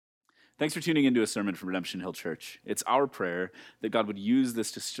Thanks for tuning into a sermon from Redemption Hill Church. It's our prayer that God would use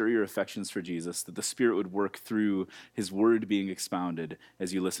this to stir your affections for Jesus, that the Spirit would work through His Word being expounded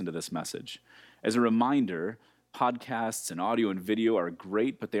as you listen to this message. As a reminder, podcasts and audio and video are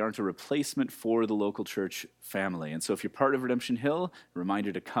great, but they aren't a replacement for the local church family. And so if you're part of Redemption Hill, a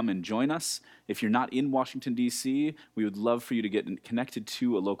reminder to come and join us. If you're not in Washington, D.C., we would love for you to get connected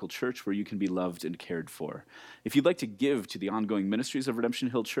to a local church where you can be loved and cared for. If you'd like to give to the ongoing ministries of Redemption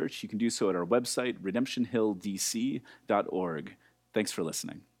Hill Church, you can do so at our website, redemptionhilldc.org. Thanks for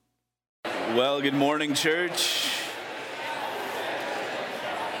listening. Well, good morning, church.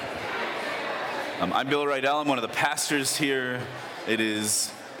 I'm Bill Rydell. I'm one of the pastors here. It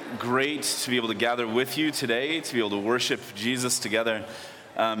is great to be able to gather with you today, to be able to worship Jesus together.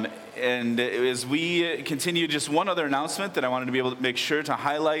 And as we continue, just one other announcement that I wanted to be able to make sure to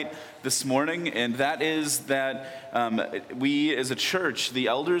highlight this morning, and that is that we as a church, the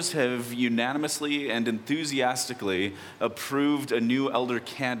elders have unanimously and enthusiastically approved a new elder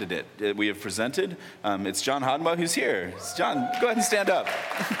candidate that we have presented. It's John Hodma who's here. John, go ahead and stand up.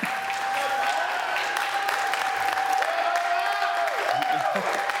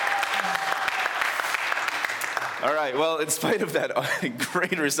 All right, well, in spite of that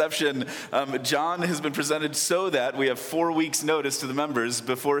great reception, John has been presented so that we have 4 weeks' notice to the members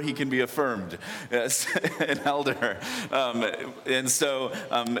before he can be affirmed as an elder.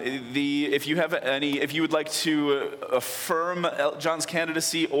 If you would like to affirm John's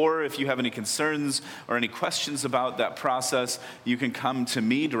candidacy, or if you have any concerns or any questions about that process, you can come to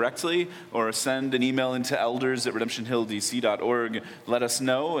me directly or send an email into elders@redemptionhilldc.org. Let us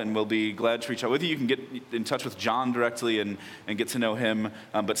know, and we'll be glad to reach out with you. You can get in touch with John directly and get to know him.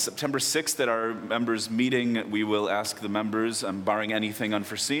 But September 6th at our members meeting, we will ask the members, barring anything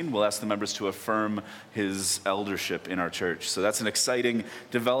unforeseen, we'll ask the members to affirm his eldership in our church. So that's an exciting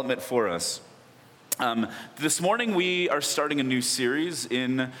development for us. This morning we are starting a new series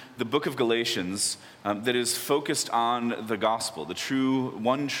in the book of Galatians that is focused on the gospel, the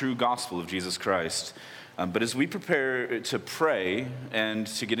one true gospel of Jesus Christ. But as we prepare to pray and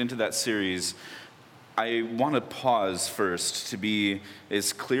to get into that series, I want to pause first to be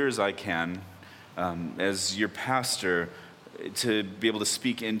as clear as I can as your pastor, to be able to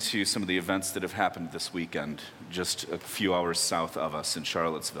speak into some of the events that have happened this weekend, just a few hours south of us in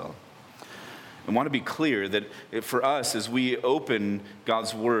Charlottesville. I want to be clear that for us, as we open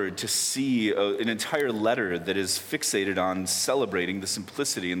God's Word to see an entire letter that is fixated on celebrating the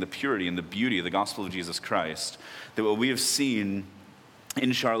simplicity and the purity and the beauty of the gospel of Jesus Christ, that what we have seen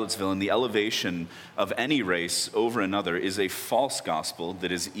in Charlottesville and the elevation of any race over another is a false gospel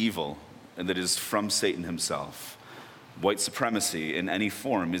that is evil and that is from Satan himself. White supremacy in any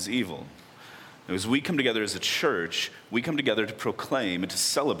form is evil. As we come together as a church, we come together to proclaim and to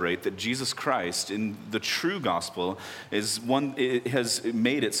celebrate that Jesus Christ in the true gospel it has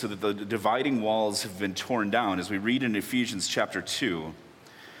made it so that the dividing walls have been torn down. As we read in Ephesians chapter 2,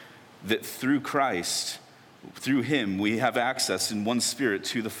 that through Christ, through him, we have access in one spirit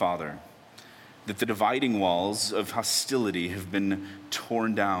to the Father, that the dividing walls of hostility have been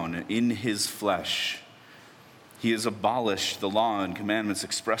torn down in his flesh. He has abolished the law and commandments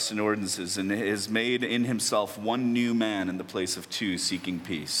expressed in ordinances and has made in himself one new man in the place of two, seeking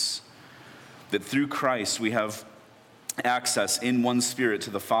peace. That through Christ we have access in one spirit to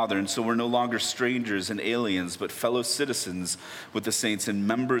the Father, and so we're no longer strangers and aliens, but fellow citizens with the saints and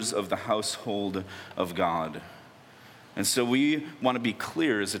members of the household of God. And so we want to be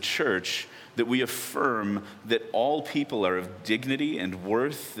clear as a church that we affirm that all people are of dignity and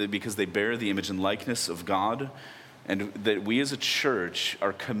worth because they bear the image and likeness of God, and that we as a church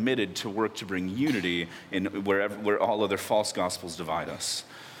are committed to work to bring unity in where all other false gospels divide us.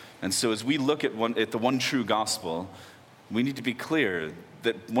 And so as we look at the one true gospel, we need to be clear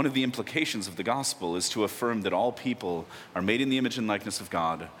that one of the implications of the gospel is to affirm that all people are made in the image and likeness of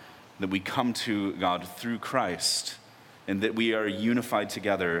God, that we come to God through Christ, and that we are unified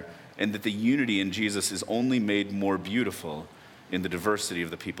together, and that the unity in Jesus is only made more beautiful in the diversity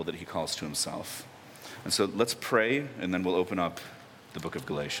of the people that he calls to himself. And so let's pray, and then we'll open up the book of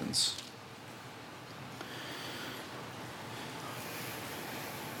Galatians.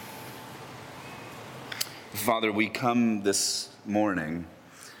 Father, we come this morning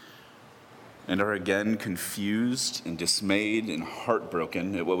and are again confused and dismayed and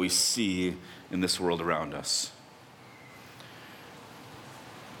heartbroken at what we see in this world around us.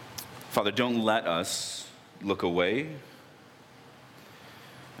 Father, don't let us look away,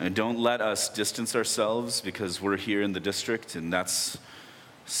 and don't let us distance ourselves because we're here in the district and that's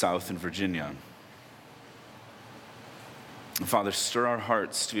south in Virginia. Father, stir our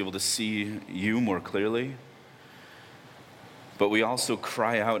hearts to be able to see you more clearly. But we also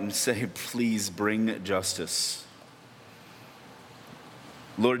cry out and say, please bring justice.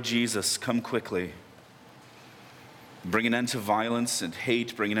 Lord Jesus, come quickly. Bring an end to violence and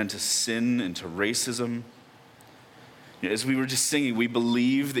hate. Bring an end to sin and to racism. As we were just singing, we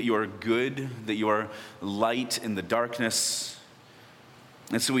believe that you are good, that you are light in the darkness.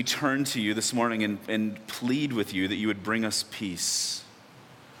 And so we turn to you this morning and plead with you that you would bring us peace.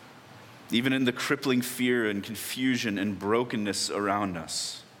 Even in the crippling fear and confusion and brokenness around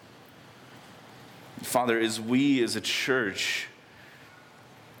us. Father, as we as a church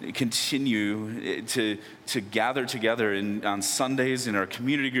continue to gather together on Sundays in our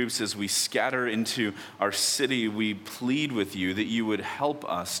community groups, as we scatter into our city, we plead with you that you would help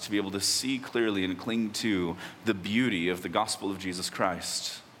us to be able to see clearly and cling to the beauty of the gospel of Jesus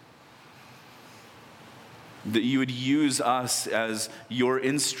Christ. That you would use us as your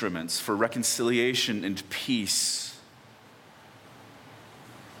instruments for reconciliation and peace.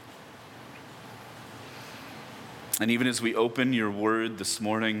 And even as we open your word this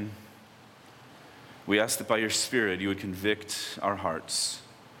morning, we ask that by your Spirit you would convict our hearts,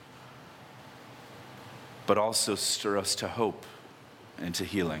 but also stir us to hope and to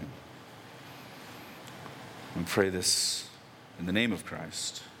healing. We pray this in the name of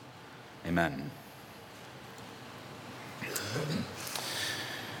Christ. Amen.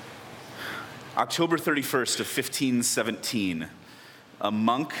 October 31st of 1517, a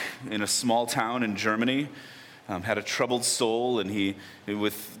monk in a small town in Germany had a troubled soul, and he,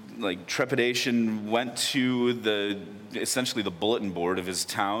 with trepidation, went to essentially the bulletin board of his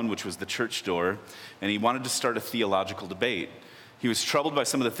town, which was the church door, and he wanted to start a theological debate. He was troubled by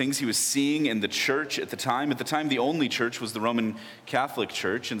some of the things he was seeing in the church at the time. At the time, the only church was the Roman Catholic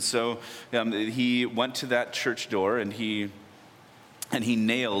Church, and so he went to that church door, and he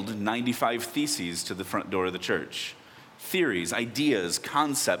nailed 95 theses to the front door of the church. Theories, ideas,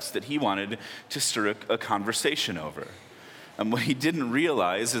 concepts that he wanted to stir a conversation over. What he didn't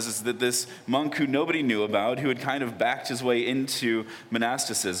realize is that this monk who nobody knew about, who had kind of backed his way into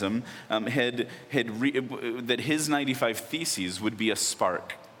monasticism, that his 95 theses would be a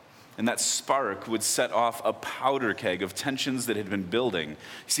spark. And that spark would set off a powder keg of tensions that had been building.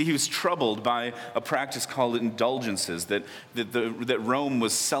 See, he was troubled by a practice called indulgences, that Rome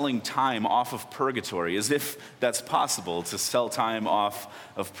was selling time off of purgatory, as if that's possible to sell time off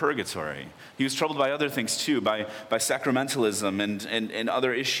of purgatory. He was troubled by other things too, by sacramentalism and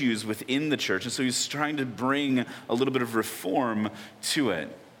other issues within the church. And so he was trying to bring a little bit of reform to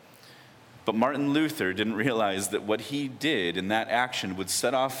it. But Martin Luther didn't realize that what he did in that action would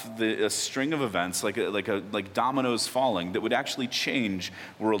set off a string of events like dominoes falling that would actually change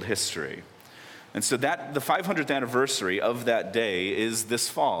world history. And so the 500th anniversary of that day is this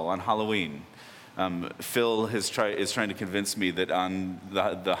fall on Halloween. Phil is trying to convince me that on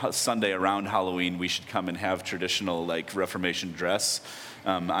the Sunday around Halloween we should come and have traditional Reformation dress.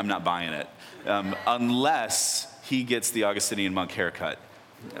 I'm not buying it unless he gets the Augustinian monk haircut.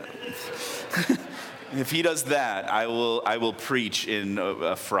 If he does that, I will preach in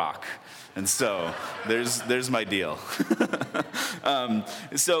a frock. And so there's my deal.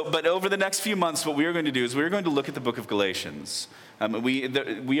 But over the next few months, what we are going to do is we're going to look at the book of Galatians.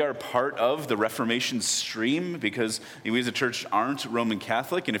 We are part of the Reformation stream because we as a church aren't Roman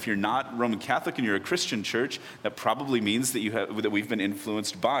Catholic, and if you're not Roman Catholic and you're a Christian church, that probably means that we've been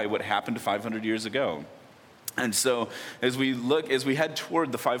influenced by what happened 500 years ago. And so as we head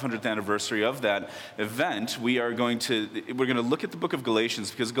toward the 500th anniversary of that event, we're going to look at the book of Galatians,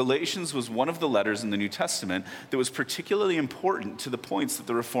 because Galatians was one of the letters in the New Testament that was particularly important to the points that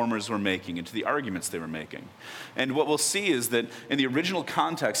the reformers were making and to the arguments they were making. And what we'll see is that in the original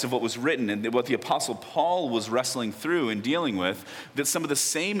context of what was written and what the Apostle Paul was wrestling through and dealing with, that some of the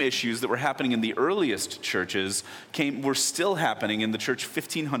same issues that were happening in the earliest churches were still happening in the church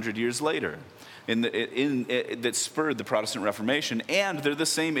 1,500 years later. That spurred the Protestant Reformation, and they're the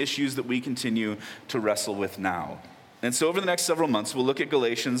same issues that we continue to wrestle with now. And so over the next several months, we'll look at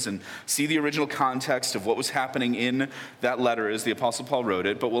Galatians and see the original context of what was happening in that letter as the Apostle Paul wrote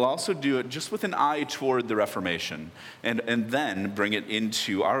it, but we'll also do it just with an eye toward the Reformation, and then bring it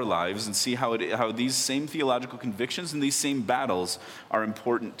into our lives and see how these same theological convictions and these same battles are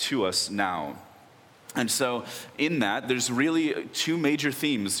important to us now. And so in that, there's really two major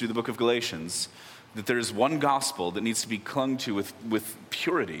themes through the book of Galatians. That there's one gospel that needs to be clung to with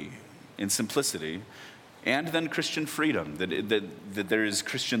purity and simplicity. and then Christian freedom, that there is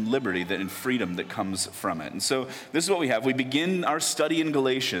Christian liberty and freedom that comes from it. And so this is what we have. We begin our study in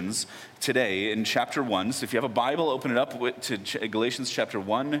Galatians today in chapter 1. So if you have a Bible, open it up to Galatians chapter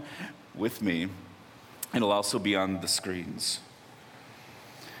 1 with me. It'll also be on the screens.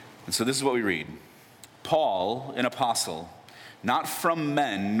 And so this is what we read. Paul, an apostle, not from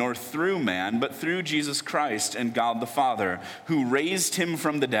men nor through man, but through Jesus Christ and God the Father, who raised him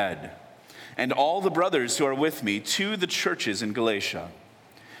from the dead, and all the brothers who are with me, to the churches in Galatia.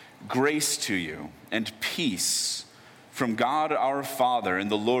 Grace to you and peace from God our Father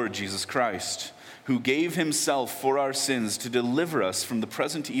and the Lord Jesus Christ, who gave himself for our sins to deliver us from the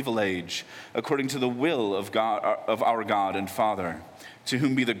present evil age, according to the will of God, of our God and Father, to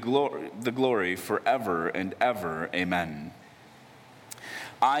whom be the glory forever and ever. Amen.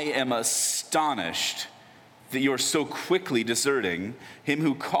 I am astonished that you are so quickly deserting him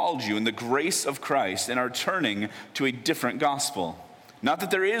who called you in the grace of Christ and are turning to a different gospel. Not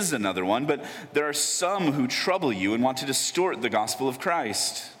that there is another one, but there are some who trouble you and want to distort the gospel of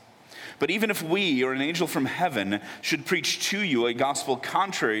Christ. But even if we or an angel from heaven should preach to you a gospel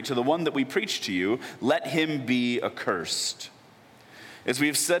contrary to the one that we preach to you, let him be accursed. As we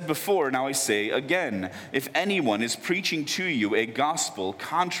have said before, now I say again, if anyone is preaching to you a gospel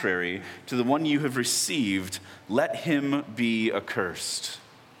contrary to the one you have received, let him be accursed.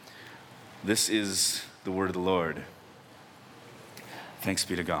 This is the word of the Lord. Thanks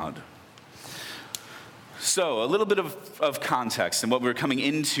be to God. So, a little bit of context and what we're coming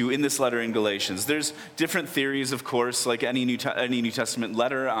into in this letter in Galatians. There's different theories, of course, like any New Testament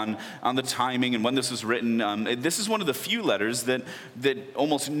letter on the timing and when this was written. This is one of the few letters that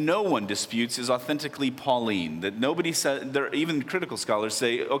almost no one disputes is authentically Pauline. That nobody said, even critical scholars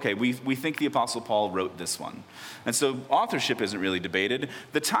say, okay, we think the Apostle Paul wrote this one. And so authorship isn't really debated.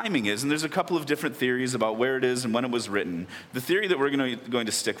 The timing is, and there's a couple of different theories about where it is and when it was written. The theory that we're going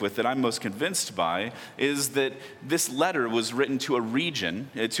to stick with, that I'm most convinced by, is that this letter was written to a region,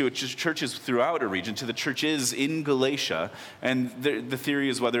 to churches throughout a region, to the churches in Galatia. And the theory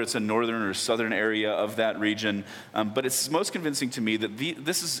is whether it's a northern or southern area of that region. But it's most convincing to me that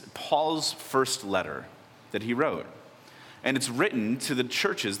this is Paul's first letter that he wrote. And it's written to the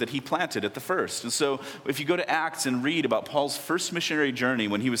churches that he planted at the first. And so if you go to Acts and read about Paul's first missionary journey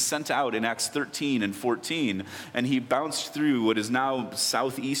when he was sent out in Acts 13 and 14, and he bounced through what is now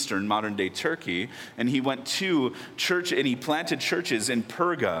southeastern modern-day Turkey, and he went to church, and he planted churches in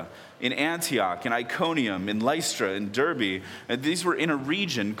Perga, in Antioch, in Iconium, in Lystra, in Derbe. And these were in a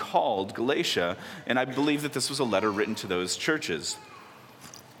region called Galatia, and I believe that this was a letter written to those churches.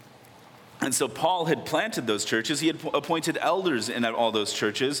 And so Paul had planted those churches. He had appointed elders in all those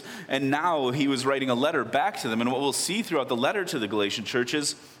churches. And now he was writing a letter back to them. And what we'll see throughout the letter to the Galatian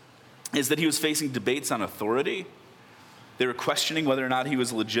churches is that he was facing debates on authority. They were questioning whether or not he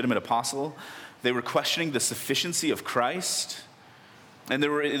was a legitimate apostle. They were questioning the sufficiency of Christ. And there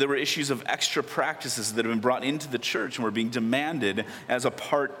were issues of extra practices that had been brought into the church and were being demanded as a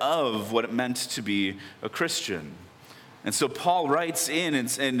part of what it meant to be a Christian. And so Paul writes in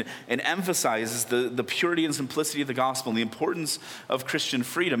and emphasizes the purity and simplicity of the gospel and the importance of Christian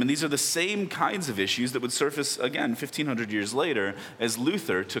freedom. And these are the same kinds of issues that would surface, again, 1,500 years later as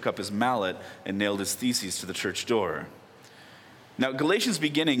Luther took up his mallet and nailed his theses to the church door. Now, Galatians'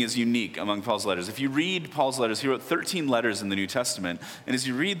 beginning is unique among Paul's letters. If you read Paul's letters, he wrote 13 letters in the New Testament. And as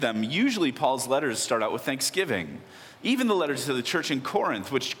you read them, usually Paul's letters start out with thanksgiving. Even the letters to the church in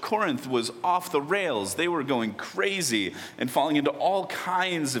Corinth, which Corinth was off the rails. They were going crazy and falling into all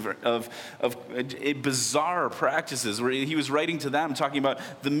kinds of bizarre practices, where he was writing to them, talking about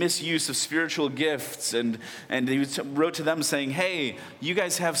the misuse of spiritual gifts. And he wrote to them saying, hey, you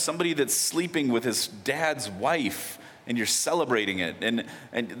guys have somebody that's sleeping with his dad's wife, and you're celebrating it. And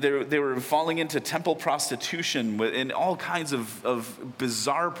they were falling into temple prostitution and all kinds of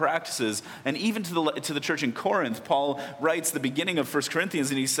bizarre practices. And even to the church in Corinth, Paul writes the beginning of 1 Corinthians,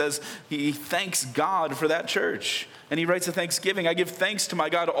 and he says he thanks God for that church. And he writes a thanksgiving. I give thanks to my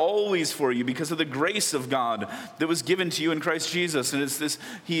God always for you because of the grace of God that was given to you in Christ Jesus. And it's this,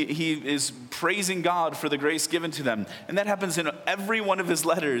 he is praising God for the grace given to them. And that happens in every one of his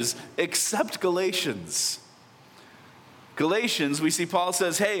letters except Galatians. Galatians, we see Paul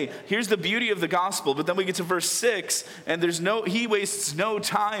says, hey, here's the beauty of the gospel. But then we get to verse 6, and he wastes no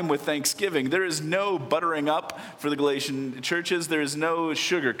time with thanksgiving. There is no buttering up for the Galatian churches. There is no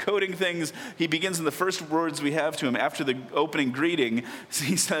sugar coating things. He begins in the first words we have to him after the opening greeting.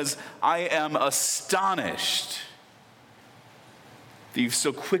 He says, I am astonished that you've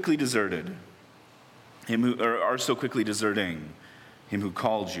so quickly deserted him who are so quickly deserting him who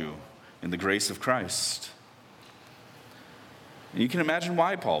called you in the grace of Christ. And you can imagine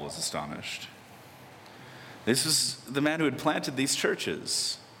why Paul was astonished. This was the man who had planted these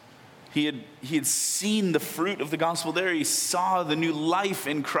churches. He had seen the fruit of the gospel there. He saw the new life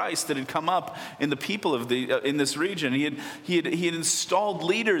in Christ that had come up in the people of in this region. He had installed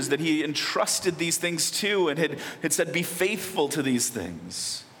leaders that he entrusted these things to and had said, be faithful to these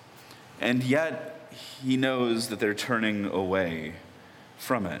things. And yet he knows that they're turning away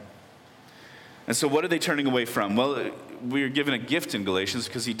from it. And so what are they turning away from? Well, we're given a gift in Galatians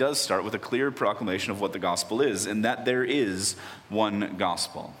because he does start with a clear proclamation of what the gospel is, and that there is one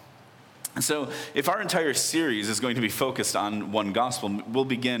gospel. And so if our entire series is going to be focused on one gospel, we'll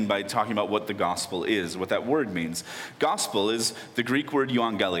begin by talking about what the gospel is, what that word means. Gospel is the Greek word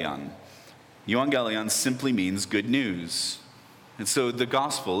euangelion. Euangelion simply means good news. And so the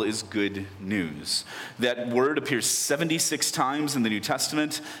gospel is good news. That word appears 76 times in the New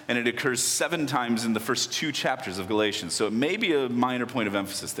Testament, and it occurs 7 times in the first 2 chapters of Galatians. So it may be a minor point of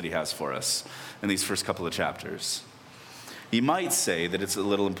emphasis that he has for us in these first couple of chapters. You might say that it's a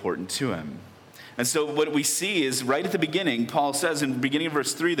little important to him. And so what we see is right at the beginning, Paul says in the beginning of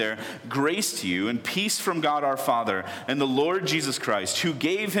verse 3 there, grace to you and peace from God our Father and the Lord Jesus Christ, who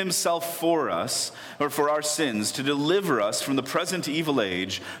gave himself for us, or for our sins, to deliver us from the present evil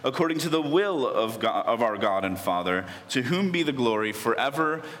age, according to the will of God, of our God and Father, to whom be the glory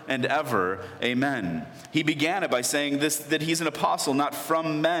forever and ever. Amen. He began it by saying this, that he's an apostle, not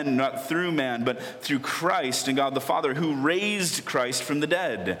from men, not through man, but through Christ and God the Father, who raised Christ from the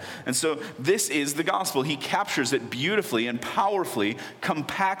dead. And so this is the gospel. He captures it beautifully and powerfully,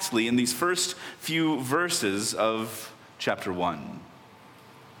 compactly in these first few verses of chapter 1.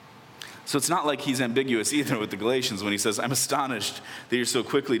 So it's not like he's ambiguous either with the Galatians when he says, I'm astonished that you're so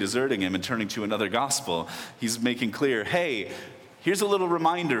quickly deserting him and turning to another gospel. He's making clear, hey, here's a little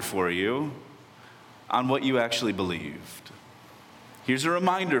reminder for you on what you actually believed. Here's a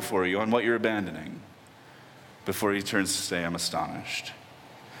reminder for you on what you're abandoning, before he turns to say, I'm astonished.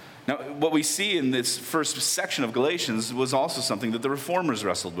 Now, what we see in this first section of Galatians was also something that the Reformers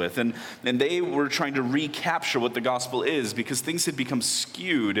wrestled with, and they were trying to recapture what the gospel is, because things had become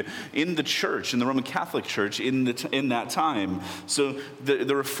skewed in the church, in the Roman Catholic Church, in that time. So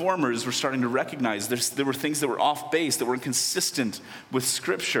the Reformers were starting to recognize there were things that were off base, that were inconsistent with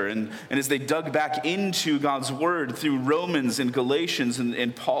Scripture, and as they dug back into God's Word through Romans and Galatians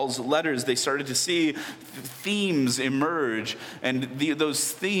and Paul's letters, they started to see themes emerge, and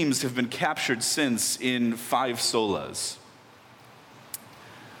those themes have been captured since in 5 solas.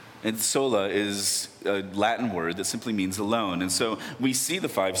 And sola is a Latin word that simply means alone. And so we see the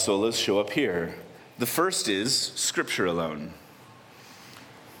 5 solas show up here. The first is Scripture alone.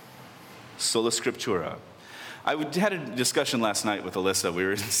 Sola Scriptura. I had a discussion last night with Alyssa. We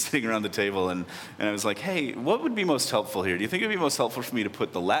were sitting around the table, and I was like, hey, what would be most helpful here? Do you think it would be most helpful for me to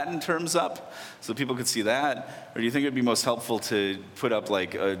put the Latin terms up so people could see that? Or do you think it would be most helpful to put up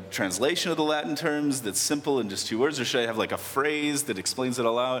like a translation of the Latin terms that's simple in just 2 words? Or should I have like a phrase that explains it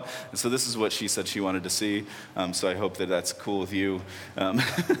all out? And so this is what she said she wanted to see. So I hope that that's cool with you.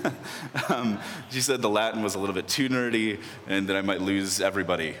 She said the Latin was a little bit too nerdy and that I might lose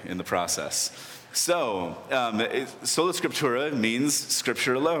everybody in the process. So, sola scriptura means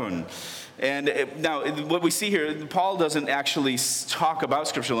Scripture alone. And now, what we see here, Paul doesn't actually talk about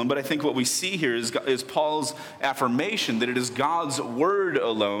Scripture alone, but I think what we see here is Paul's affirmation that it is God's Word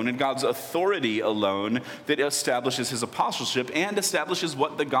alone and God's authority alone that establishes his apostleship and establishes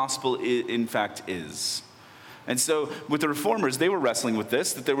what the gospel in fact is. And so with the Reformers, they were wrestling with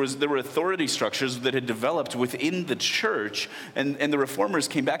this, that there were authority structures that had developed within the church, and the Reformers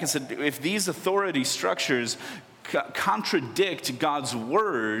came back and said, if these authority structures contradict God's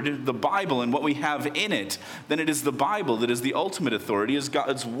word, the Bible, and what we have in it, then it is the Bible that is the ultimate authority, is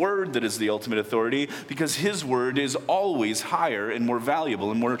God's word that is the ultimate authority, because his word is always higher and more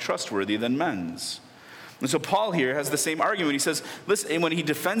valuable and more trustworthy than men's. And so Paul here has the same argument. He says, listen, when he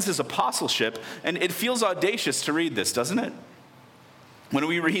defends his apostleship, and it feels audacious to read this, doesn't it? When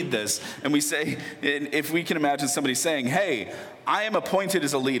we read this and we say, if we can imagine somebody saying, hey, I am appointed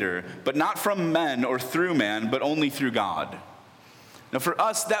as a leader, but not from men or through man, but only through God. Now for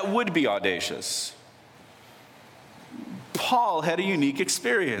us, that would be audacious. Paul had a unique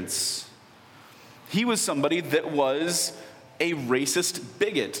experience. He was somebody that was a racist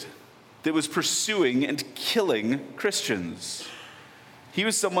bigot, that was pursuing and killing Christians. He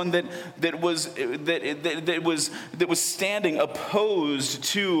was someone that was standing opposed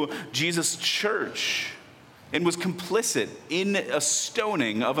to Jesus' church and was complicit in a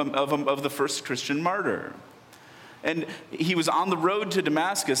stoning of the first Christian martyr. And he was on the road to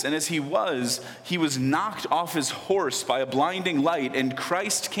Damascus, and as he was knocked off his horse by a blinding light, and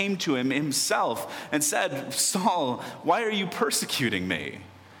Christ came to him himself and said, "Saul, why are you persecuting me?"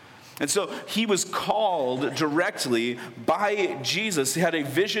 And so he was called directly by Jesus. He had a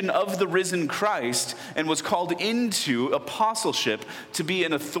vision of the risen Christ and was called into apostleship to be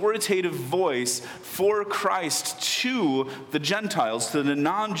an authoritative voice for Christ to the Gentiles, to the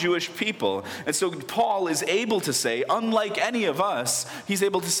non-Jewish people. And so Paul is able to say, unlike any of us, he's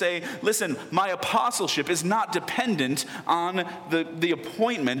able to say, listen, my apostleship is not dependent on the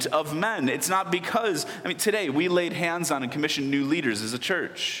appointment of men. It's not because, today we laid hands on and commissioned new leaders as a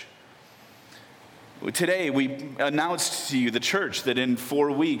church. Today, we announced to you, the church, that in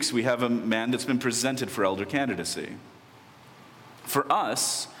 4 weeks we have a man that's been presented for elder candidacy. For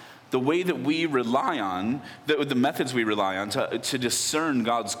us, the way that we rely on, the methods we rely on to discern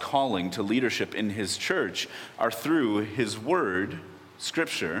God's calling to leadership in his church are through his word,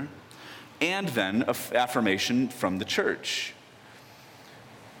 Scripture, and then affirmation from the church.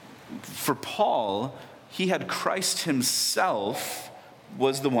 For Paul, he had Christ himself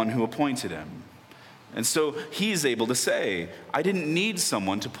was the one who appointed him. And so he's able to say, I didn't need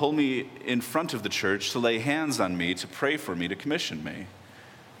someone to pull me in front of the church, to lay hands on me, to pray for me, to commission me.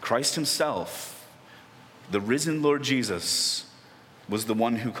 Christ himself, the risen Lord Jesus, was the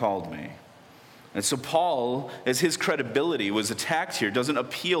one who called me. And so Paul, as his credibility was attacked here, doesn't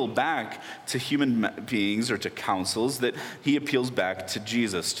appeal back to human beings or to councils, that he appeals back to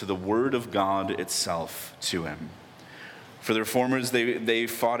Jesus, to the word of God itself, to him. For the reformers, they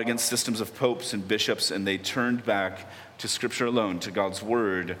fought against systems of popes and bishops, and they turned back to Scripture alone, to God's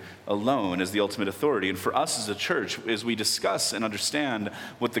word alone as the ultimate authority. And for us as a church, as we discuss and understand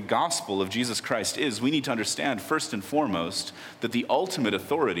what the gospel of Jesus Christ is, we need to understand first and foremost that the ultimate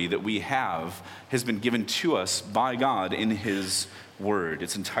authority that we have has been given to us by God in his word.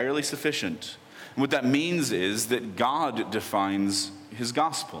 It's entirely sufficient. And what that means is that God defines his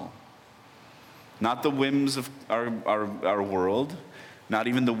gospel. Not the whims of our world, not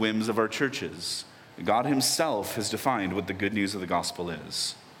even the whims of our churches. God himself has defined what the good news of the gospel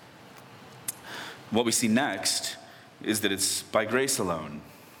is. What we see next is that it's by grace alone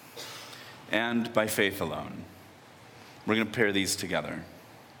and by faith alone. We're going to pair these together.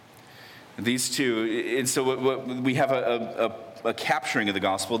 These two, and so what we have a capturing of the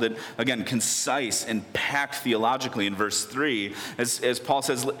gospel that, again, concise and packed theologically in verse 3, as Paul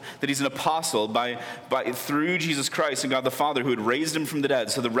says that he's an apostle through Jesus Christ and God the Father who had raised him from the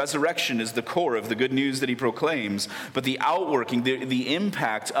dead. So the resurrection is the core of the good news that he proclaims, but the outworking, the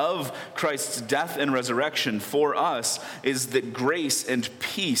impact of Christ's death and resurrection for us is that grace and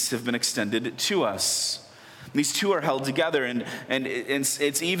peace have been extended to us. These two are held together, and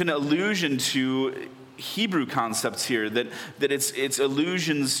it's even allusion to Hebrew concepts here, that it's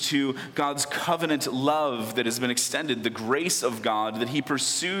allusions to God's covenant love that has been extended, the grace of God, that he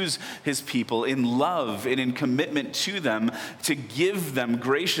pursues his people in love and in commitment to them, to give them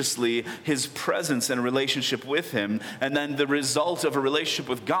graciously his presence and a relationship with him. And then the result of a relationship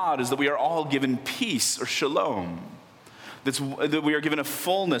with God is that we are all given peace or shalom. That we are given a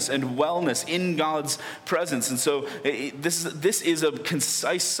fullness and wellness in God's presence. And so this is a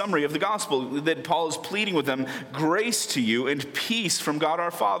concise summary of the gospel that Paul is pleading with them, grace to you and peace from God our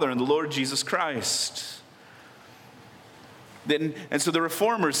Father and the Lord Jesus Christ. And so the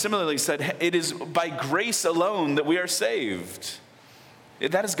reformers similarly said, it is by grace alone that we are saved.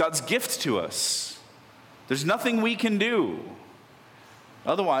 That is God's gift to us. There's nothing we can do.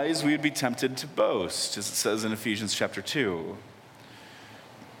 Otherwise, we would be tempted to boast, as it says in Ephesians chapter 2.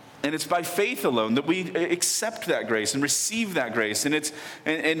 And it's by faith alone that we accept that grace and receive that grace,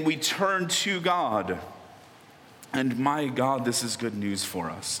 and we turn to God. And my God, this is good news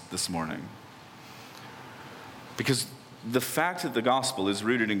for us this morning. Because the fact that the gospel is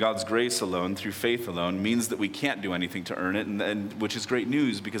rooted in God's grace alone, through faith alone, means that we can't do anything to earn it, and which is great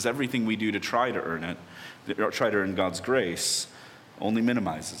news, because everything we do to try to earn it, try to earn God's grace, only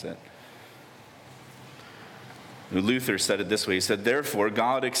minimizes it. Luther said it this way. He said, therefore,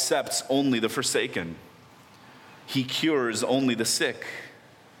 God accepts only the forsaken. He cures only the sick.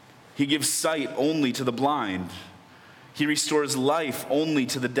 He gives sight only to the blind. He restores life only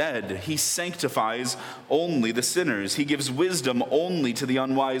to the dead. He sanctifies only the sinners. He gives wisdom only to the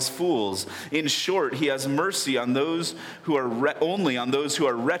unwise fools. In short, he has mercy on those who are only on those who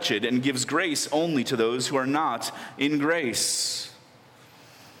are wretched, and gives grace only to those who are not in grace.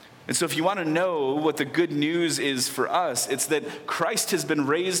 And so if you want to know what the good news is for us, it's that Christ has been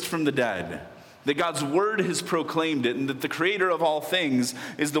raised from the dead. that God's word has proclaimed it, and that the creator of all things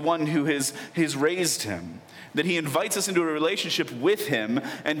is the one who has raised him. That he invites us into a relationship with him,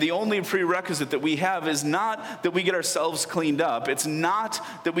 and the only prerequisite that we have is not that we get ourselves cleaned up. It's not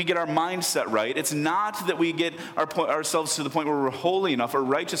that we get our mindset right. It's not that we get ourselves to the point where we're holy enough or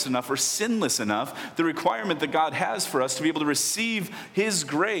righteous enough or sinless enough. The requirement that God has for us to be able to receive his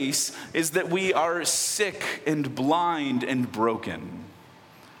grace is that we are sick and blind and broken.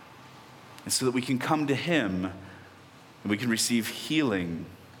 And so that we can come to him and we can receive healing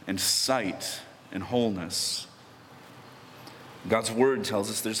and sight and wholeness. God's word tells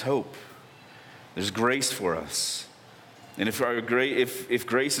us there's hope. There's grace for us. And if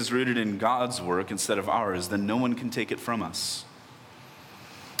grace is rooted in God's work instead of ours, then no one can take it from us.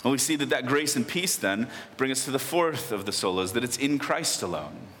 And we see that grace and peace then bring us to the fourth of the solas, that it's in Christ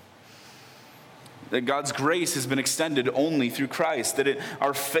alone. That God's grace has been extended only through Christ. That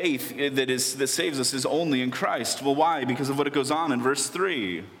our faith that saves us is only in Christ. Well, why? Because of what it goes on in verse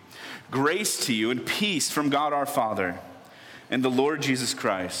 3. Grace to you and peace from God our Father and the Lord Jesus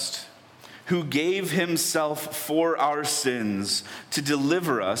Christ, who gave himself for our sins to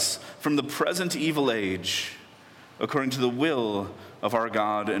deliver us from the present evil age, according to the will of our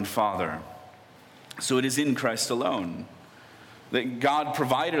God and Father. So it is in Christ alone that God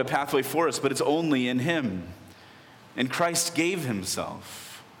provided a pathway for us, but it's only in him. And Christ gave himself.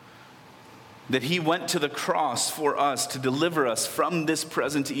 That he went to the cross for us to deliver us from this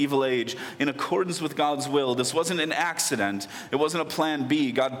present evil age in accordance with God's will. This wasn't an accident. It wasn't a plan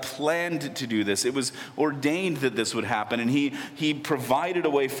B. God planned to do this. It was ordained that this would happen, and he provided a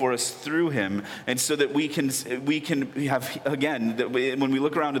way for us through him, and so that we can have, again, when we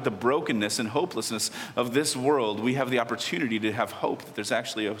look around at the brokenness and hopelessness of this world, we have the opportunity to have hope that there's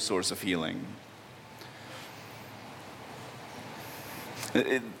actually a source of healing.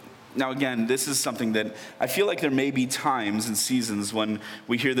 Now, again, this is something that I feel like there may be times and seasons when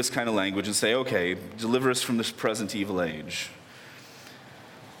we hear this kind of language and say, okay, deliver us from this present evil age.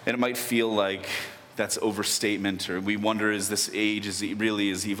 And it might feel like that's overstatement, or we wonder, is this age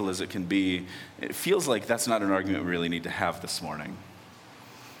really as evil as it can be? It feels like that's not an argument we really need to have this morning.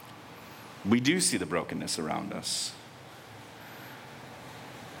 We do see the brokenness around us.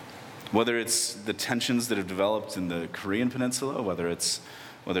 Whether it's the tensions that have developed in the Korean Peninsula, whether it's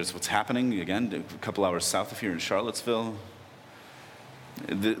what's happening, again, a couple hours south of here in Charlottesville.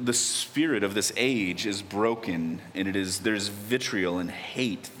 The spirit of this age is broken, and there's vitriol and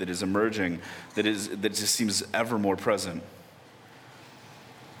hate that is emerging that just seems ever more present.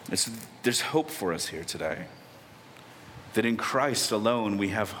 There's hope for us here today. That in Christ alone we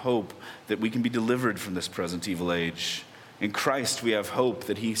have hope that we can be delivered from this present evil age. In Christ we have hope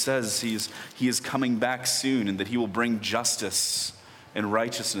that he says he is coming back soon, and that he will bring justice and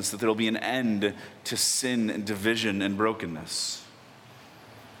righteousness, that there will be an end to sin and division and brokenness.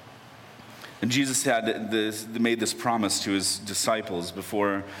 And Jesus made this promise to his disciples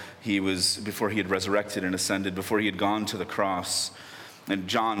before he had resurrected and ascended, before he had gone to the cross. And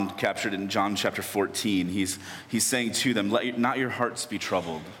John captured it in John chapter 14. He's saying to them, let not your hearts be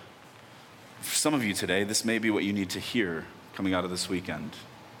troubled. For some of you today, this may be what you need to hear coming out of this weekend.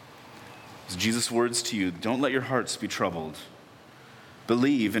 It's Jesus' words to you, don't let your hearts be troubled.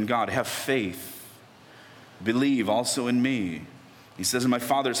 Believe in God, have faith. Believe also in me. He says, in my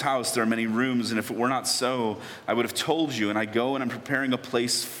Father's house there are many rooms, and if it were not so, I would have told you, and I go and I'm preparing a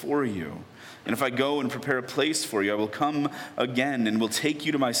place for you. And if I go and prepare a place for you, I will come again and will take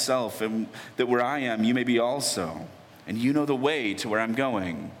you to myself, and that where I am, you may be also. And you know the way to where I'm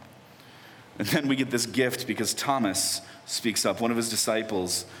going. And then we get this gift because Thomas speaks up, one of his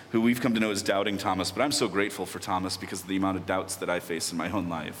disciples, who we've come to know as Doubting Thomas. But I'm so grateful for Thomas because of the amount of doubts that I face in my own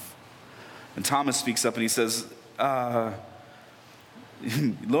life. And Thomas speaks up and he says,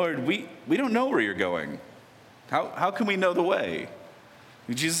 Lord, we don't know where you're going. How can we know the way?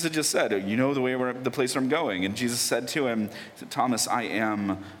 Jesus had just said, you know the place where I'm going. And Jesus said to him, Thomas, I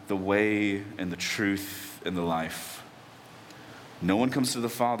am the way and the truth and the life. No one comes to the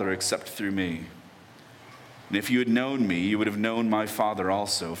Father except through me. And if you had known me, you would have known my Father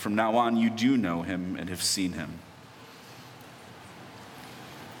also. From now on, you do know him and have seen him.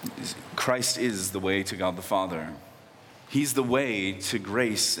 Christ is the way to God the Father. He's the way to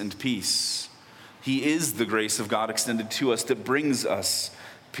grace and peace. He is the grace of God extended to us that brings us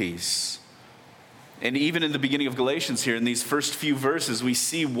peace. And even in the beginning of Galatians here, in these first few verses, we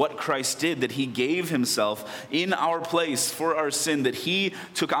see what Christ did, that he gave himself in our place for our sin, that he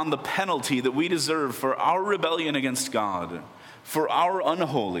took on the penalty that we deserve for our rebellion against God, for our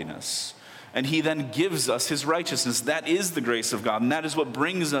unholiness. And he then gives us his righteousness. That is the grace of God, and that is what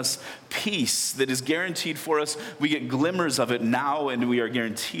brings us peace that is guaranteed for us. We get glimmers of it now, and we are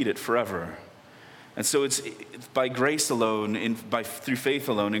guaranteed it forever. And so it's by grace alone, through faith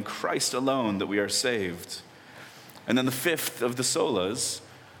alone, in Christ alone that we are saved. And then the fifth of the solas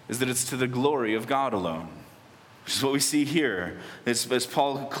is that it's to the glory of God alone. Which is what we see here, as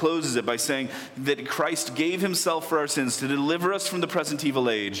Paul closes it by saying that Christ gave himself for our sins to deliver us from the present evil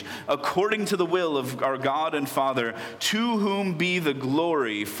age, according to the will of our God and Father, to whom be the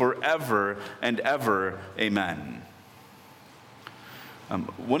glory forever and ever. Amen.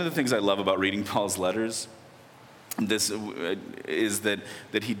 One of the things I love about reading Paul's letters is that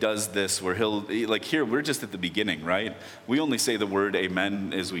he does this where like here, we're just at the beginning, right? We only say the word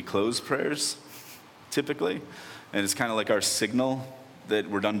amen as we close prayers, typically. And it's kind of like our signal that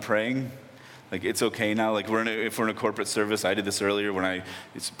we're done praying. Like, it's okay now. Like, if we're in a corporate service, I did this earlier when I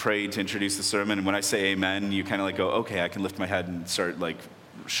prayed to introduce the sermon. And when I say amen, you kind of like go, okay, I can lift my head and start like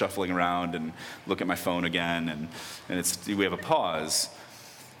shuffling around and look at my phone again. And we have a pause.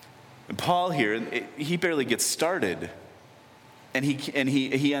 And Paul here, he barely gets started. And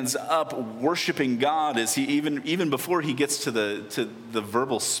he ends up worshiping God as he even before he gets to the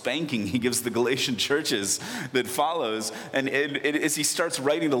verbal spanking he gives the Galatian churches that follows. And as he starts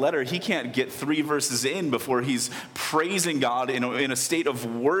writing the letter, he can't get 3 verses in before he's praising God in a state of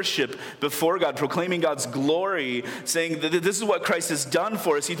worship before God, proclaiming God's glory, saying that this is what Christ has done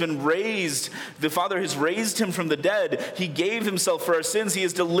for us. He's been raised. The Father has raised him from the dead. He gave himself for our sins. He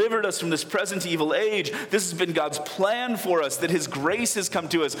has delivered us from this present evil age. This has been God's plan for us, that his grace has come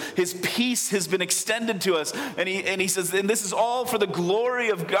to us. His peace has been extended to us. And he says, and this is all for the glory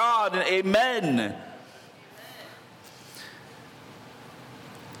of God. And amen.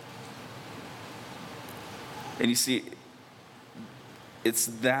 And you see, it's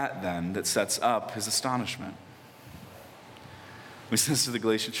that then that sets up his astonishment. He says to the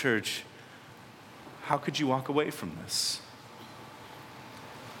Galatian church, how could you walk away from this?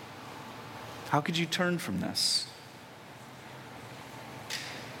 How could you turn from this?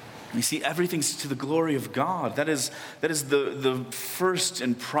 You see, everything's to the glory of God. That is the first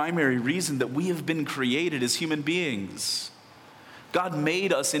and primary reason that we have been created as human beings. God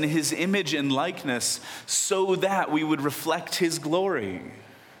made us in his image and likeness so that we would reflect his glory.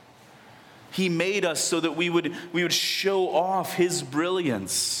 He made us so that we would show off his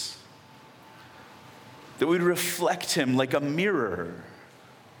brilliance, that we would reflect him like a mirror.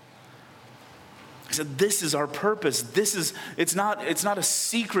 He said, this is our purpose. It's not a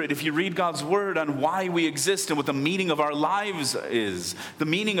secret if you read God's word on why we exist and what the meaning of our lives is. The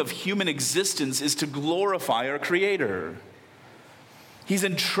meaning of human existence is to glorify our Creator. He's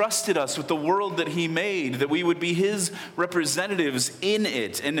entrusted us with the world that he made, that we would be his representatives in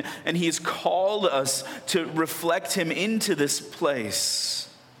it. And he has called us to reflect him into this place.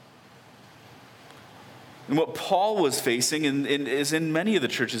 And what Paul was facing, is in many of the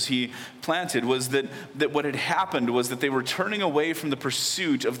churches he planted, was that what had happened was that they were turning away from the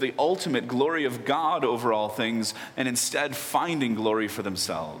pursuit of the ultimate glory of God over all things, and instead finding glory for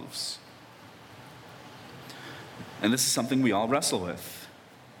themselves. And this is something we all wrestle with.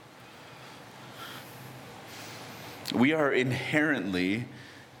 We are inherently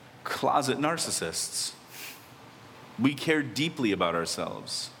closet narcissists. We care deeply about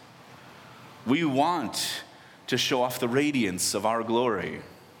ourselves. We want to show off the radiance of our glory.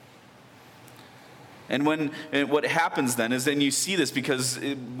 And what happens then is you see this because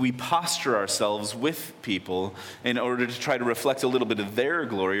we posture ourselves with people in order to try to reflect a little bit of their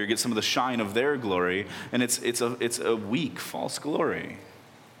glory or get some of the shine of their glory, and it's a weak, false glory.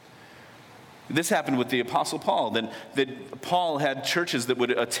 This happened with the Apostle Paul, that Paul had churches that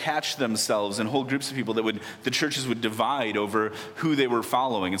would attach themselves and whole groups of people the churches would divide over who they were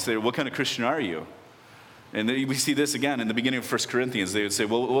following and say, what kind of Christian are you? And then we see this again in the beginning of 1 Corinthians. They would say,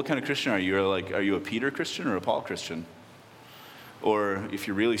 well, what kind of Christian are you? Are you a Peter Christian or a Paul Christian? Or if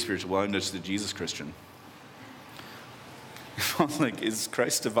you're really spiritual, well, I'm just a Jesus Christian. Paul's like, is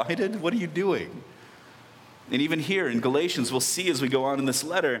Christ divided? What are you doing? And even here in Galatians, we'll see as we go on in this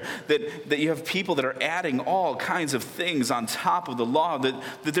letter that you have people that are adding all kinds of things on top of the law, that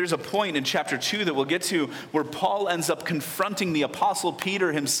there's a point in chapter 2 that we'll get to where Paul ends up confronting the Apostle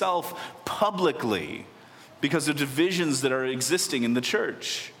Peter himself publicly because of divisions that are existing in the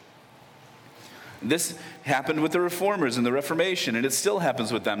church. This happened with the Reformers and the Reformation, and it still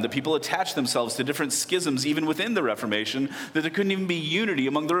happens with them, that people attach themselves to different schisms even within the Reformation, that there couldn't even be unity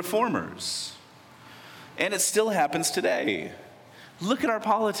among the Reformers. And it still happens today. Look at our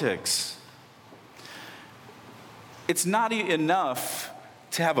politics. It's not enough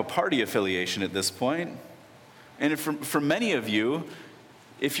to have a party affiliation at this point. And for many of you,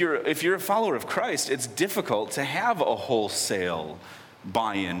 if you're a follower of Christ, it's difficult to have a wholesale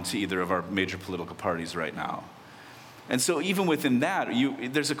buy-in to either of our major political parties right now. And so even within that,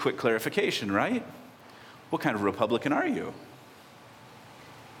 there's a quick clarification, right? What kind of Republican are you?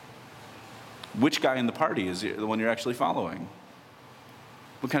 Which guy in the party is the one you're actually following?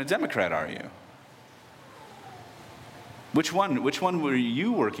 What kind of Democrat are you? Which one were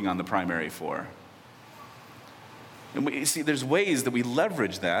you working on the primary for? And we see there's ways that we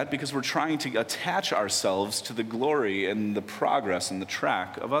leverage that because we're trying to attach ourselves to the glory and the progress and the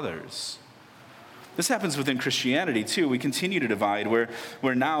track of others. This happens within Christianity too. We continue to divide where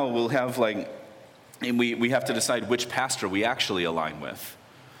now we'll have and we have to decide which pastor we actually align with.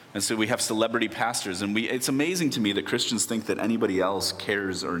 And so we have celebrity pastors, and it's amazing to me that Christians think that anybody else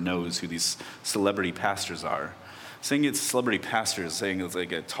cares or knows who these celebrity pastors are. Saying it's celebrity pastor is saying it's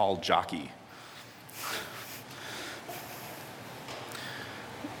like a tall jockey.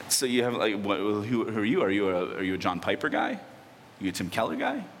 So you have who are you? Are you a John Piper guy? Are you a Tim Keller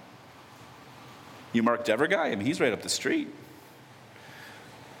guy? You a Mark Dever guy? I mean, he's right up the street.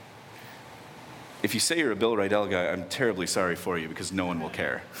 If you say you're a Bill Rydell guy, I'm terribly sorry for you because no one will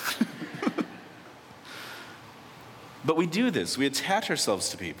care. But we do this. We attach ourselves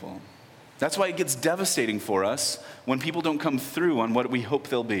to people. That's why it gets devastating for us when people don't come through on what we hope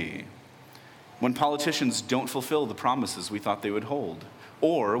they'll be. When politicians don't fulfill the promises we thought they would hold.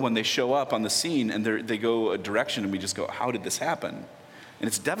 Or when they show up on the scene and they go a direction and we just go, how did this happen? And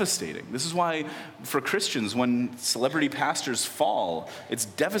it's devastating. This is why for Christians, when celebrity pastors fall, it's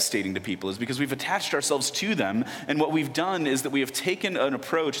devastating to people, is because we've attached ourselves to them. And what we've done is that we have taken an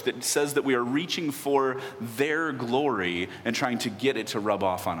approach that says that we are reaching for their glory and trying to get it to rub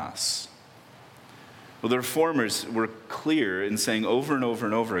off on us. Well, the Reformers were clear in saying over and over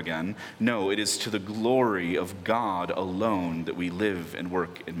and over again, no, it is to the glory of God alone that we live and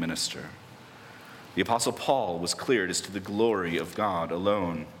work and minister. The Apostle Paul was clear, it is to the glory of God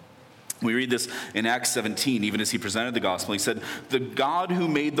alone. We read this in Acts 17, even as he presented the gospel. He said, the God who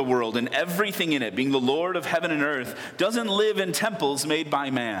made the world and everything in it, being the Lord of heaven and earth, doesn't live in temples made by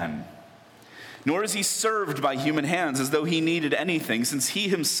man. Nor is he served by human hands as though he needed anything, since he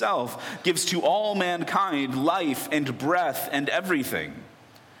himself gives to all mankind life and breath and everything.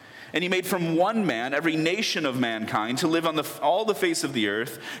 And he made from one man every nation of mankind to live on all the face of the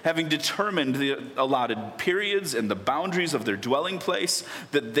earth, having determined the allotted periods and the boundaries of their dwelling place,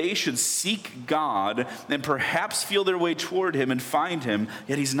 that they should seek God and perhaps feel their way toward him and find him,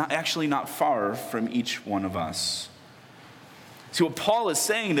 yet he's not far from each one of us. See, what Paul is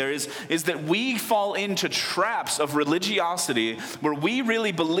saying there is that we fall into traps of religiosity where we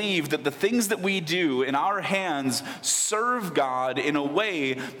really believe that the things that we do in our hands serve God in a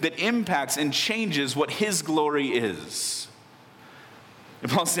way that impacts and changes what his glory is. And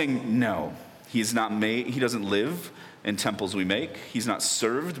Paul's saying, no, he doesn't live in temples we make. He's not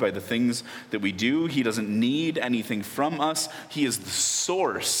served by the things that we do. He doesn't need anything from us. He is the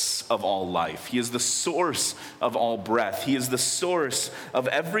source of all life. He is the source of all breath. He is the source of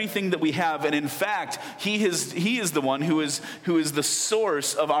everything that we have. And in fact, he is the one who is the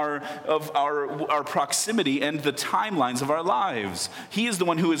source of our proximity and the timelines of our lives. He is the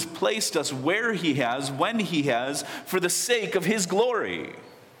one who has placed us where he has, when he has, for the sake of his glory.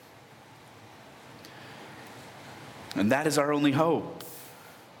 And that is our only hope.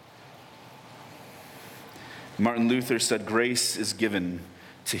 Martin Luther said, grace is given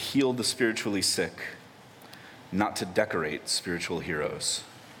to heal the spiritually sick, not to decorate spiritual heroes.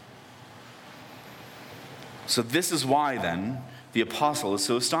 So this is why, then, the apostle is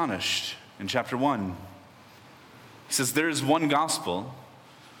so astonished in chapter 1. He says, there is one gospel.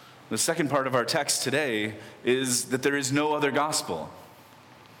 The second part of our text today is that there is no other gospel.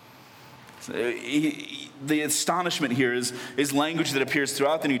 The astonishment here is language that appears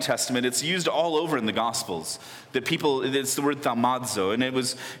throughout the New Testament. It's used all over in the Gospels. It's the word thaumazo, and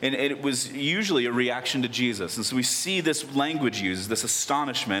it was usually a reaction to Jesus. And so we see this language used, this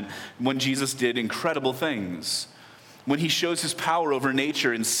astonishment, when Jesus did incredible things. When he shows his power over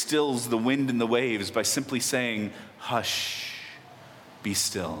nature and stills the wind and the waves by simply saying, hush, be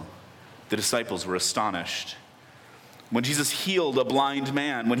still. The disciples were astonished. When Jesus healed a blind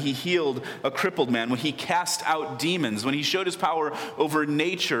man, when he healed a crippled man, when he cast out demons, when he showed his power over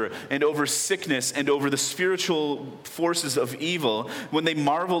nature and over sickness and over the spiritual forces of evil, when they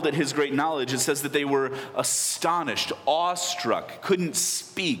marveled at his great knowledge, it says that they were astonished, awestruck, couldn't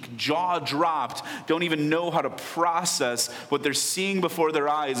speak, jaw dropped, don't even know how to process what they're seeing before their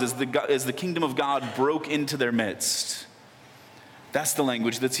eyes as the kingdom of God broke into their midst. That's the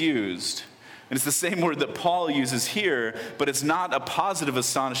language that's used. And it's the same word that Paul uses here, but it's not a positive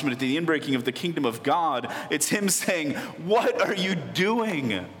astonishment at the inbreaking of the kingdom of God. It's him saying, what are you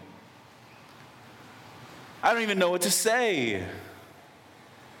doing? I don't even know what to say.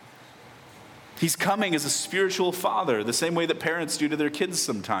 He's coming as a spiritual father, the same way that parents do to their kids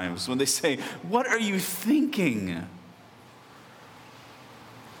sometimes when they say, what are you thinking?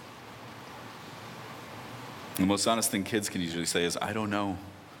 The most honest thing kids can usually say is, I don't know.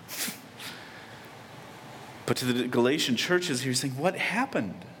 But to the Galatian churches, he's saying, what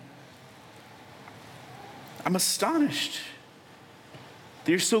happened? I'm astonished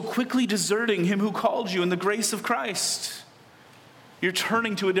that you're so quickly deserting him who called you in the grace of Christ. You're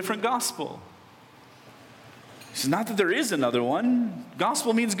turning to a different gospel. He says, not that there is another one.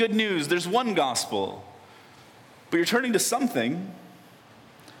 Gospel means good news. There's one gospel. But you're turning to something.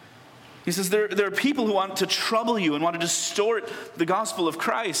 He says there are people who want to trouble you and want to distort the gospel of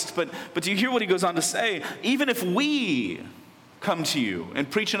Christ. But do you hear what he goes on to say? Even if we come to you and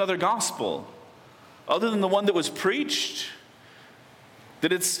preach another gospel, other than the one that was preached,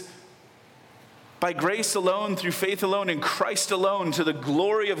 that it's by grace alone, through faith alone, in Christ alone, to the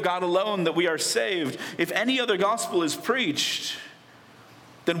glory of God alone that we are saved. If any other gospel is preached,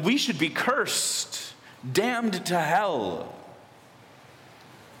 then we should be cursed, damned to hell.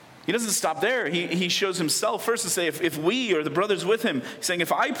 He doesn't stop there. He shows himself first to say, if we or the brothers with him, he's saying,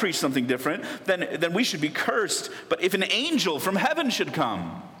 if I preach something different, then we should be cursed. But if an angel from heaven should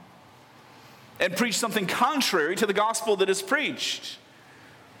come and preach something contrary to the gospel that is preached,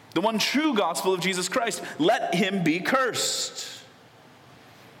 the one true gospel of Jesus Christ, let him be cursed.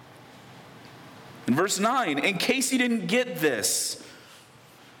 In verse 9, in case you didn't get this,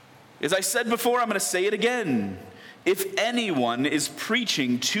 as I said before, I'm going to say it again. If anyone is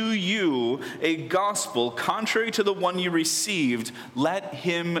preaching to you a gospel contrary to the one you received, let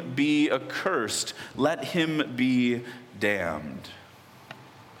him be accursed. Let him be damned.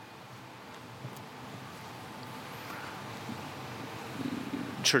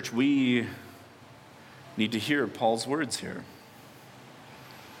 Church, we need to hear Paul's words here.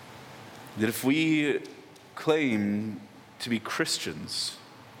 That if we claim to be Christians,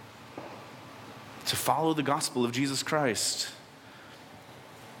 to follow the gospel of Jesus Christ,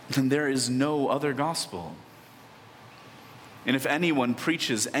 then there is no other gospel. And if anyone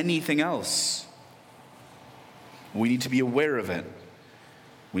preaches anything else, we need to be aware of it.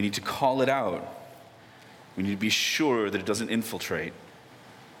 We need to call it out. We need to be sure that it doesn't infiltrate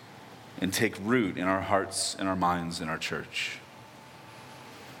and take root in our hearts and our minds and our church.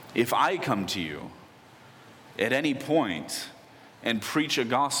 If I come to you at any point and preach a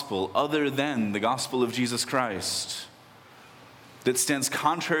gospel other than the gospel of Jesus Christ that stands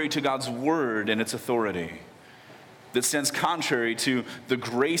contrary to God's word and its authority, that stands contrary to the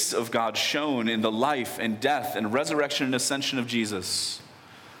grace of God shown in the life and death and resurrection and ascension of Jesus,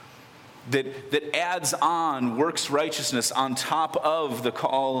 that adds on works righteousness on top of the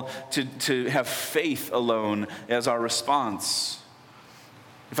call to have faith alone as our response.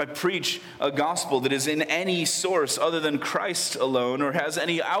 If I preach a gospel that is in any source other than Christ alone, or has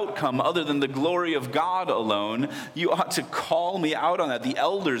any outcome other than the glory of God alone, you ought to call me out on that. The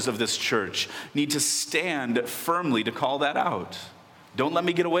elders of this church need to stand firmly to call that out. Don't let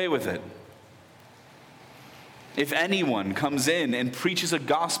me get away with it. If anyone comes in and preaches a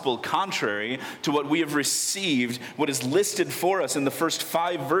gospel contrary to what we have received, what is listed for us in the first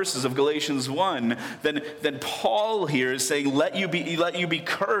 5 verses of Galatians 1, then Paul here is saying, let you be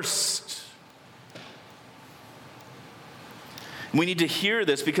cursed. We need to hear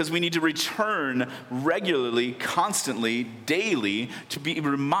this because we need to return regularly, constantly, daily, to be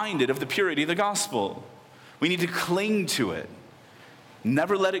reminded of the purity of the gospel. We need to cling to it.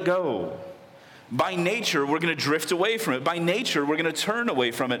 Never let it go. By nature, we're going to drift away from it. By nature, we're going to turn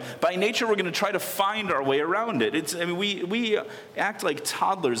away from it. By nature, we're going to try to find our way around it. We act like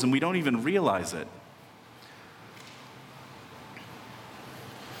toddlers and we don't even realize it.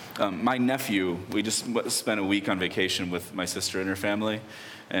 My nephew, we just spent a week on vacation with my sister and her family,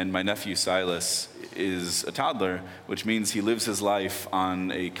 and my nephew Silas is a toddler, which means he lives his life on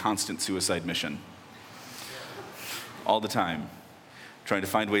a constant suicide mission. All the time, trying to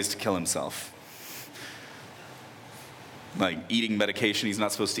find ways to kill himself. Like eating medication he's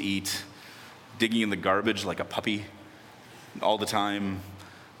not supposed to eat, digging in the garbage like a puppy all the time,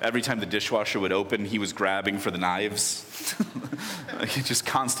 Every time the dishwasher would open, he was grabbing for the knives. Like, just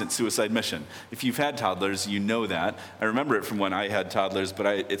constant suicide mission. If you've had toddlers, you know that. I remember it from when I had toddlers, but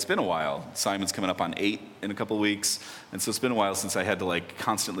it's been a while. Simon's coming up on 8 in a couple of weeks, and so it's been a while since I had to like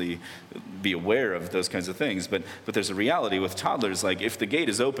constantly be aware of those kinds of things. But there's a reality with toddlers, like if the gate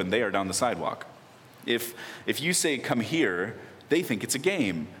is open, they are down the sidewalk. If you say, come here, they think it's a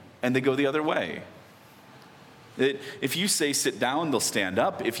game, and they go the other way. If you say sit down, they'll stand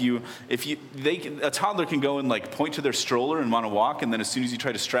up. A toddler can go and like point to their stroller and want to walk, and then as soon as you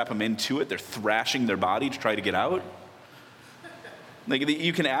try to strap them into it, they're thrashing their body to try to get out. Like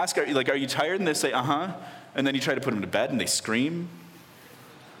you can ask, are you tired? And they say, uh-huh. And then you try to put them to bed, and they scream.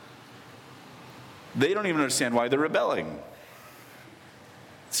 They don't even understand why they're rebelling.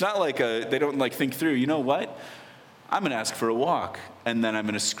 It's not like they don't like think through, you know what? I'm going to ask for a walk, and then I'm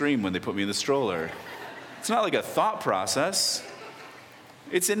going to scream when they put me in the stroller. It's not like a thought process.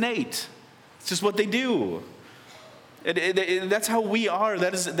 It's innate. It's just what they do. That's how we are.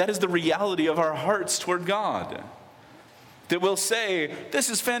 That is the reality of our hearts toward God. That we'll say,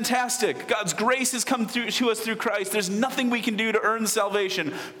 this is fantastic. God's grace has come to us through Christ. There's nothing we can do to earn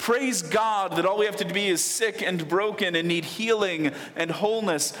salvation. Praise God that all we have to be is sick and broken and need healing and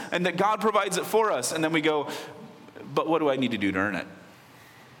wholeness, and that God provides it for us. And then we go, but what do I need to do to earn it?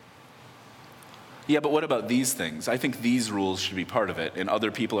 Yeah, but what about these things? I think these rules should be part of it, and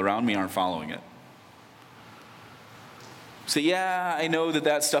other people around me aren't following it. So yeah, I know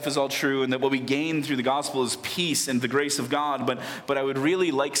that stuff is all true, and that what we gain through the gospel is peace and the grace of God, but I would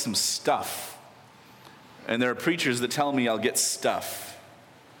really like some stuff. And there are preachers that tell me I'll get stuff.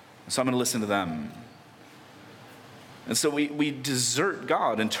 So I'm going to listen to them. And so we desert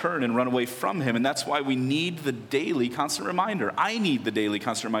God and turn and run away from him. And that's why we need the daily constant reminder. I need the daily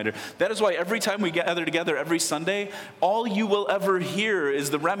constant reminder. That is why every time we gather together every Sunday, all you will ever hear is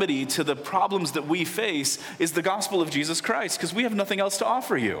the remedy to the problems that we face is the gospel of Jesus Christ, because we have nothing else to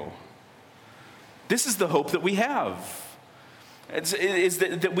offer you. This is the hope that we have. Is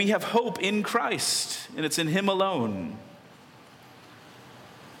that we have hope in Christ, and it's in him alone.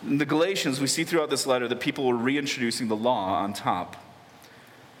 In the Galatians, we see throughout this letter that people were reintroducing the law on top.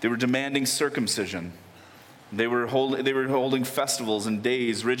 They were demanding circumcision. They were holding festivals and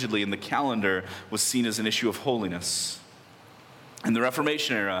days rigidly, and the calendar was seen as an issue of holiness. In the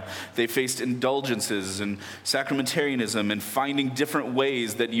Reformation era, they faced indulgences and sacramentarianism and finding different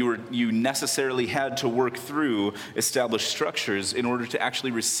ways that you necessarily had to work through established structures in order to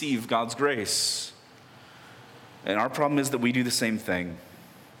actually receive God's grace. And our problem is that we do the same thing.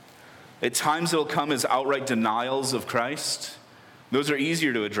 At times it'll come as outright denials of Christ. Those are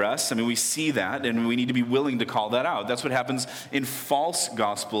easier to address. I mean, we see that, and we need to be willing to call that out. That's what happens in false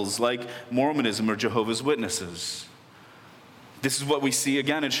gospels like Mormonism or Jehovah's Witnesses. This is what we see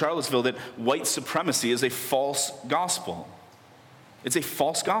again in Charlottesville, that white supremacy is a false gospel. It's a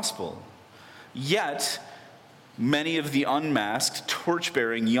false gospel. Yet, many of the unmasked,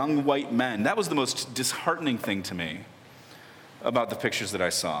 torch-bearing young white men, that was the most disheartening thing to me about the pictures that I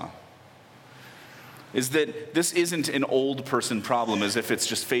saw, is that this isn't an old person problem as if it's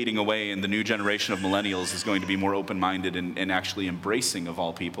just fading away and the new generation of millennials is going to be more open-minded and actually embracing of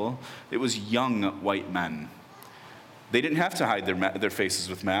all people. It was young white men. They didn't have to hide their faces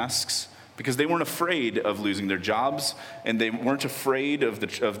with masks because they weren't afraid of losing their jobs, and they weren't afraid of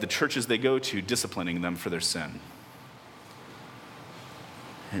the churches they go to disciplining them for their sin.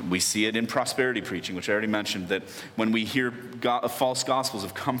 We see it in prosperity preaching, which I already mentioned, that when we hear false gospels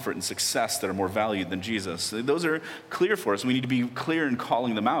of comfort and success that are more valued than Jesus, those are clear for us. We need to be clear in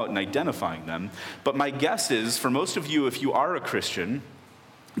calling them out and identifying them. But my guess is, for most of you, if you are a Christian,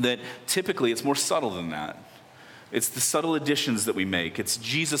 that typically it's more subtle than that. It's the subtle additions that we make. It's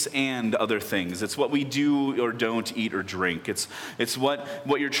Jesus and other things. It's what we do or don't eat or drink. It's what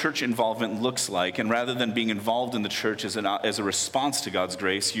your church involvement looks like. And rather than being involved in the church as a response to God's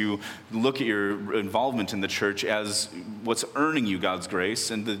grace, you look at your involvement in the church as what's earning you God's grace.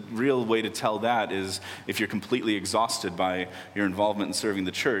 And the real way to tell that is if you're completely exhausted by your involvement in serving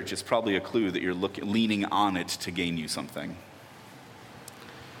the church, it's probably a clue that you're leaning on it to gain you something.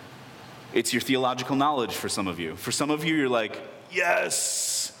 It's your theological knowledge for some of you. For some of you, you're like,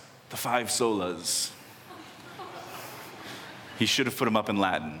 yes, the 5 solas. He should have put them up in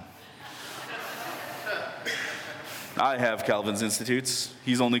Latin. I have Calvin's Institutes.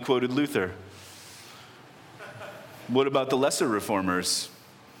 He's only quoted Luther. What about the lesser reformers?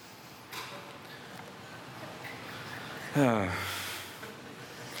 Your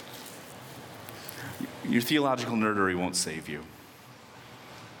theological nerdery won't save you.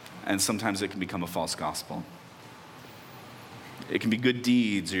 And sometimes it can become a false gospel. It can be good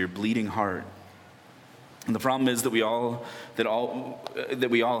deeds or your bleeding heart. And the problem is that we all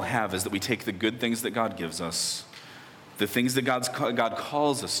have is that we take the good things that God gives us, the things that God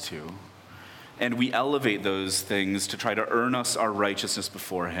calls us to, and we elevate those things to try to earn us our righteousness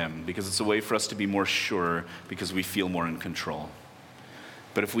before him, because it's a way for us to be more sure, because we feel more in control.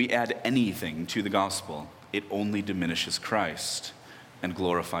 But if we add anything to the gospel, it only diminishes Christ and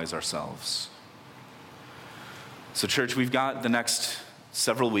glorifies ourselves. So church, we've got the next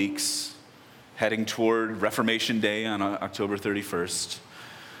several weeks heading toward Reformation Day on October 31st,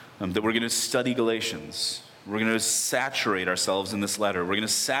 that we're going to study Galatians. We're going to saturate ourselves in this letter. We're going to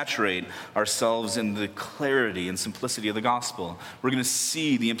saturate ourselves in the clarity and simplicity of the gospel. We're going to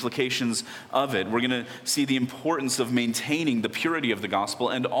see the implications of it. We're going to see the importance of maintaining the purity of the gospel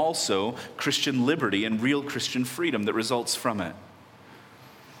and also Christian liberty and real Christian freedom that results from it.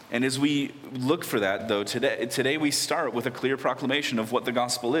 And as we look for that, though, today we start with a clear proclamation of what the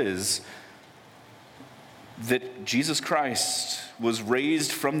gospel is, that Jesus Christ was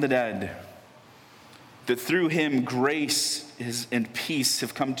raised from the dead, that through him grace and peace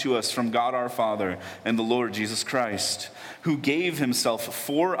have come to us from God our Father and the Lord Jesus Christ, who gave himself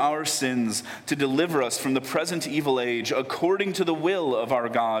for our sins to deliver us from the present evil age, according to the will of our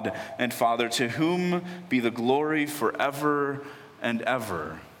God and Father, to whom be the glory forever and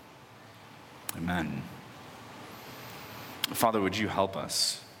ever. Amen. Father, would you help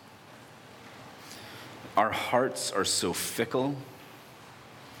us? Our hearts are so fickle.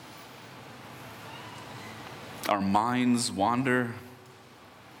 Our minds wander.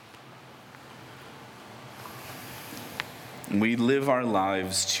 And we live our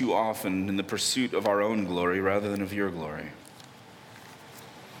lives too often in the pursuit of our own glory rather than of your glory.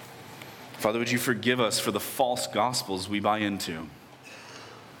 Father, would you forgive us for the false gospels we buy into?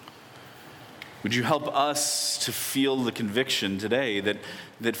 Would you help us to feel the conviction today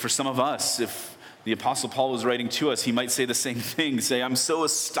that for some of us, if the Apostle Paul was writing to us, he might say the same thing, say, I'm so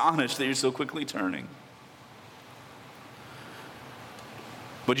astonished that you're so quickly turning.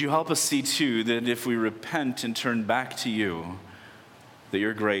 Would you help us see, too, that if we repent and turn back to you, that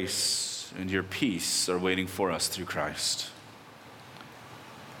your grace and your peace are waiting for us through Christ.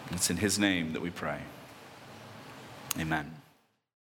 It's in his name that we pray. Amen.